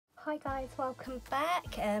Hi guys, welcome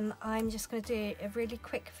back. I'm just going to do a really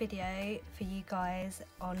quick video for you guys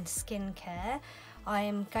on skincare. I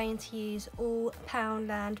am going to use all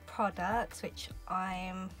Poundland products, which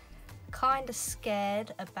I'm kind of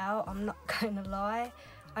scared about, I'm not going to lie,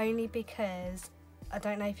 only because I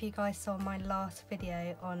don't know if you guys saw my last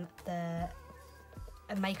video on the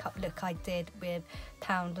makeup look I did with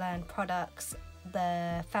Poundland products.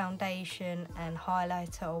 The foundation and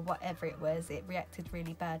highlighter or whatever it was, it reacted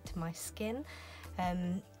really bad to my skin,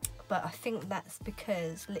 but I think that's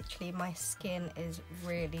because literally my skin is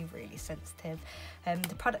really sensitive.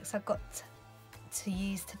 The products I've got to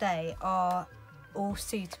use today are all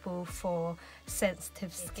suitable for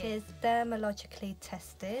sensitive skin. It is dermatologically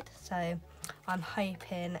tested, so I'm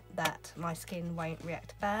hoping that my skin won't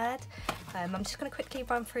react bad. I'm just going to quickly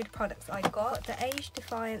run through the products I got. The Age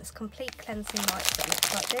Defiance Complete Cleansing Wipes that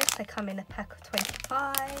look like this. They come in a pack of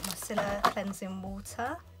 25. Micellar Cleansing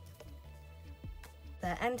Water.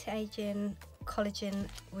 The Anti-Aging Collagen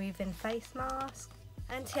Weave-In Face Mask.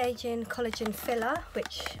 Anti-Aging Collagen Filler,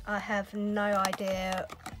 which I have no idea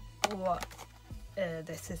what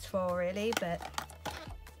this is for really, but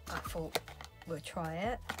I thought we'll try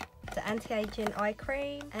it. The Anti-Aging Eye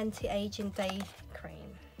Cream, Anti-Aging Day Cream.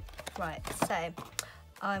 Right, so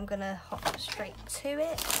I'm gonna hop straight to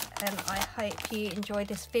it, and I hope you enjoyed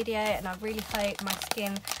this video, and I really hope my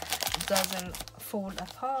skin doesn't fall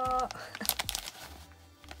apart.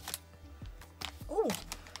 Oh,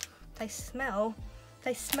 they smell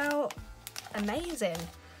amazing.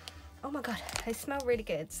 Oh my god, they smell really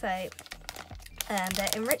good. So they're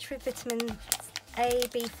enriched with vitamins A,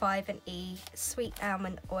 B5 and E, sweet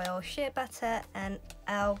almond oil, shea butter and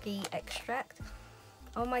algae extract.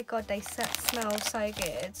 Oh my god, they smell so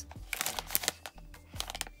good.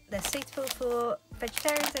 They're suitable for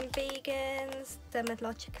vegetarians and vegans,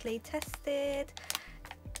 dermatologically tested.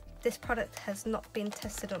 This product has not been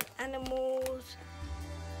tested on animals.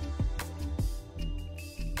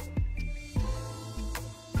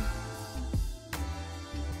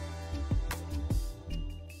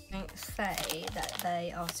 Say that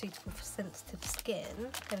they are suitable for sensitive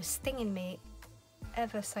skin. They were stinging me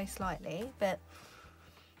ever so slightly, but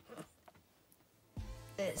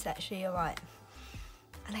it's actually alright.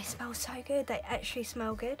 And they smell so good, they actually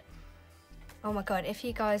smell good. Oh my god, if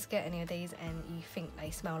you guys get any of these and you think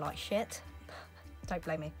they smell like shit, don't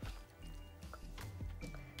blame me.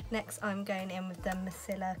 Next I'm going in with the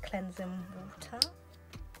Micellar Cleansing Water.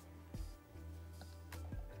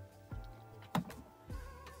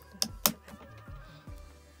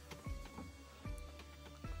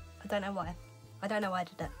 I don't know why I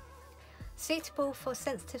did that. Suitable for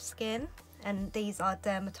sensitive skin, and these are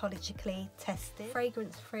dermatologically tested.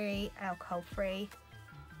 Fragrance free, alcohol free.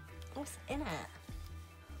 What's in it?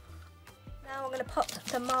 Now I'm going to pop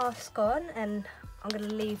the mask on, and I'm going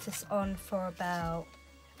to leave this on for about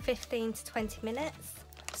 15 to 20 minutes.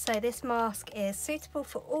 So this mask is suitable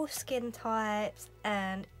for all skin types,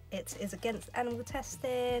 and it is against animal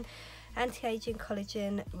testing. Anti-Aging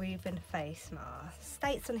Collagen Weave-In Face Mask.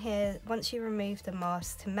 States on here, once you remove the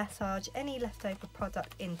mask, to massage any leftover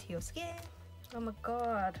product into your skin. Oh my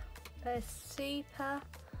god, they're super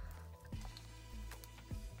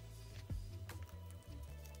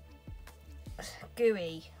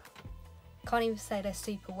gooey. Can't even say they're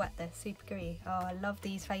super wet, they're super gooey. Oh, I love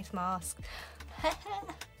these face masks.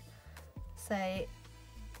 So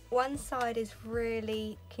one side is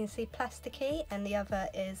really, can you see, plasticky, and the other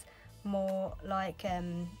is more like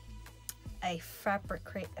a fabric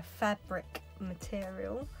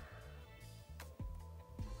material.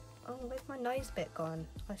 Oh, where's my nose bit gone?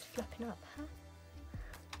 I was flapping up, huh?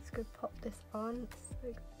 Let's go pop this on.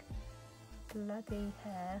 So bloody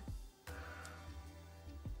hair.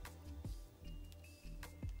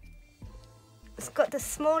 It's got the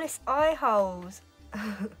smallest eye holes.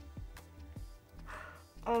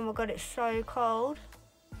 Oh my god, it's so cold.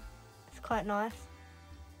 It's quite nice.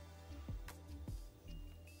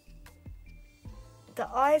 The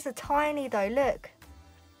eyes are tiny though, look.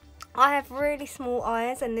 I have really small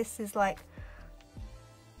eyes, and this is like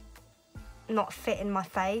not fitting my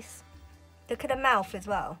face. Look at the mouth as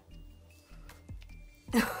well.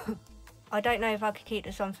 I don't know if I could keep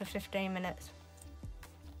this on for 15 minutes.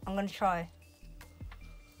 I'm gonna try.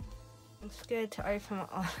 I'm scared to open my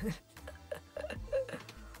eyes.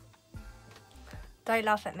 Don't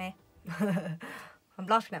laugh at me. I'm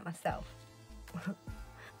laughing at myself.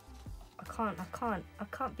 I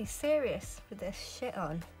can't be serious with this shit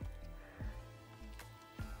on.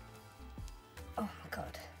 Oh my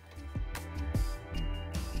god.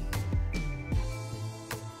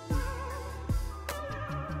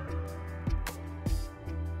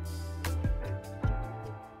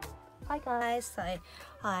 Hi guys, so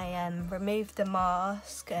I removed the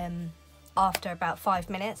mask after about 5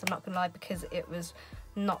 minutes. I'm not gonna lie, because it was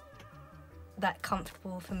not that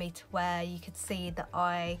comfortable for me to wear. You could see the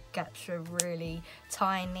eye gaps were really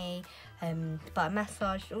tiny, but I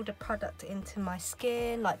massaged all the product into my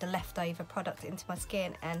skin, like the leftover product into my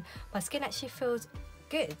skin, and my skin actually feels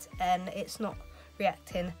good and it's not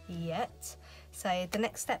reacting yet. So the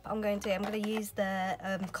next step I'm going to do, I'm going to use the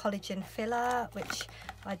collagen filler, which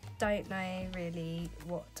I don't know really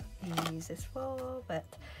what you use this for, but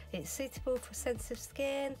it's suitable for sensitive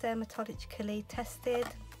skin, dermatologically tested,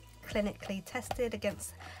 clinically tested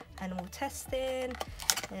against animal testing,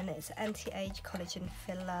 and it's anti-age collagen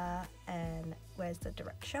filler. And where's the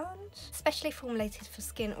directions? Specially formulated for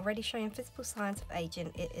skin already showing visible signs of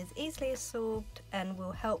aging, it is easily absorbed and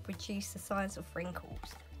will help reduce the signs of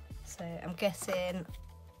wrinkles. So I'm guessing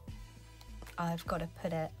I've got to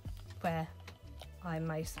put it where I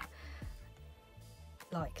most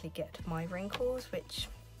likely get my wrinkles, which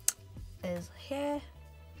is here,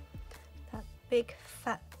 that big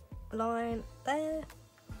fat line there,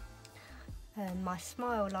 and my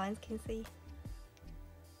smile lines, can you see?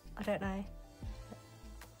 I don't know,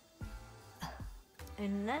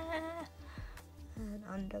 in there and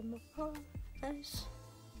under my eyes.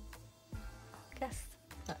 I guess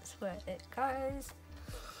that's where it goes.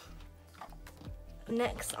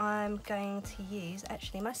 Next I'm going to use,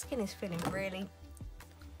 actually my skin is feeling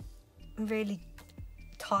really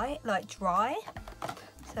tight, like dry,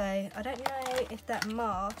 so I don't know if that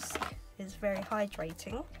mask is very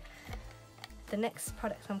hydrating. The next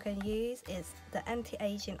product I'm going to use is the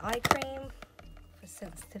anti-aging eye cream for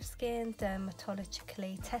sensitive skin,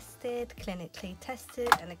 dermatologically tested, clinically tested,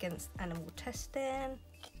 and against animal testing.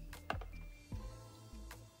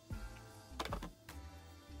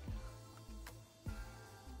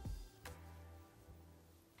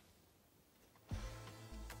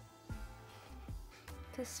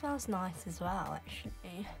 This smells nice as well,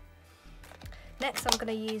 actually. Next I'm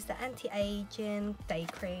going to use the anti-aging day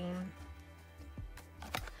cream.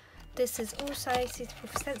 This is also suitable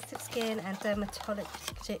for sensitive skin and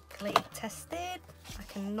dermatologically tested. I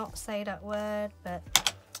cannot say that word, but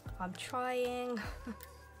I'm trying.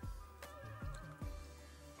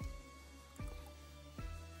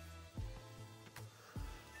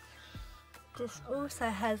 This also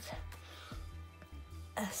has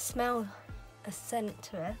a smell, a scent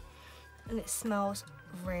to it, and it smells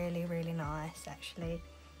really nice actually.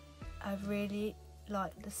 I really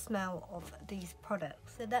like the smell of these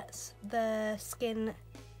products. So that's the skin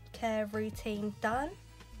care routine done.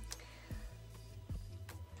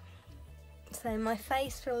 So my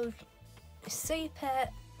face feels super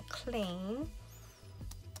clean.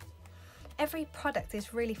 Every product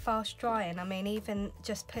is really fast drying. I mean, even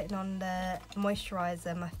just putting on the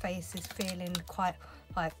moisturizer, my face is feeling quite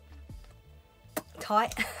like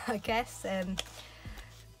tight, I guess.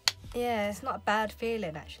 Yeah, it's not a bad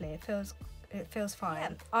feeling actually. It feels fine.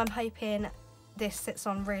 Yeah. I'm hoping this sits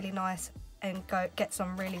on really nice and gets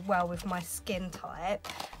on really well with my skin type,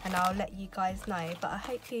 and I'll let you guys know. But I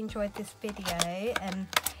hope you enjoyed this video, and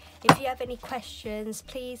if you have any questions,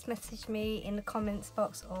 please message me in the comments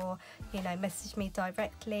box, or message me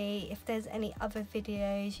directly. If there's any other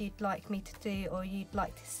videos you'd like me to do or you'd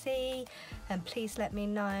like to see, please let me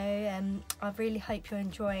know. I really hope you're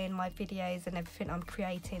enjoying my videos and everything I'm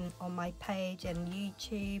creating on my page and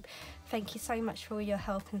YouTube. Thank you so much for all your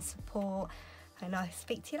help and support, and I'll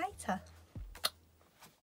speak to you later.